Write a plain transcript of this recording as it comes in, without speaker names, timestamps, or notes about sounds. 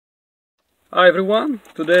Hi everyone,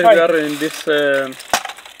 today Hi. we are in this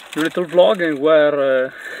little vlog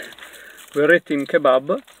where we're eating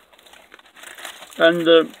kebab,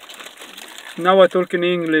 and now I talk in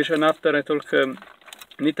English and after I talk in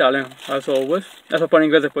Italian as always. Adesso poi in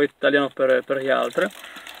inglese e poi italiano per gli altri.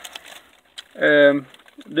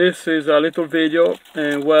 This is a little video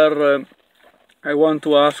where I want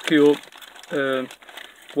to ask you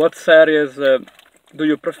what series do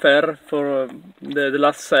you prefer for the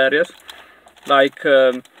last series. Like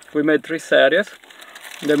we made 3 series: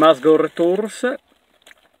 The Mask Returns,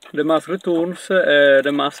 The Mask Returns,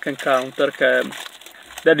 The Mask Encounter,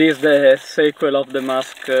 that is the sequel of The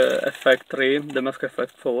Mask Effect 3, The Mask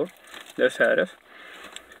Effect 4, the series.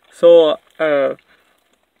 So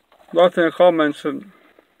write in the comments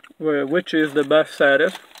which is the best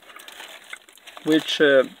series,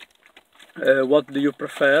 what do you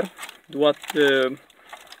prefer,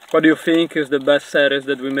 what do you think is the best series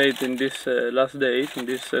that we made in this last days, in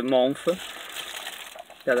this month?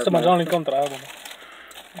 Insomma, già l'ho incontrato.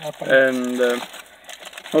 And,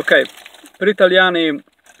 ok, per gli italiani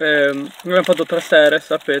noi abbiamo fatto 3 serie,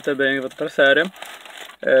 sapete bene, abbiamo fatto 3 serie.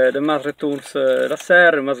 The Mask Returns la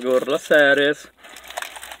serie, The Mask Gore la series,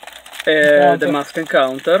 e The Mask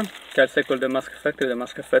Encounter, che è il sequel del Mask Effect, The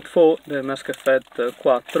Mask Effect 4, The Mask Effect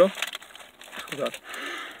 4. Scusate.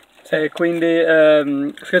 E quindi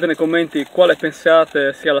scrivete nei commenti quale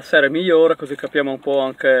pensate sia la serie migliore, così capiamo un po'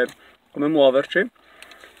 anche come muoverci.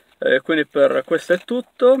 Quindi per questo è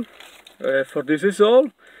tutto. For this is all.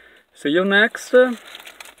 See you next.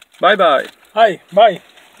 Bye bye. Bye.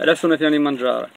 Adesso mettiamo di mangiare.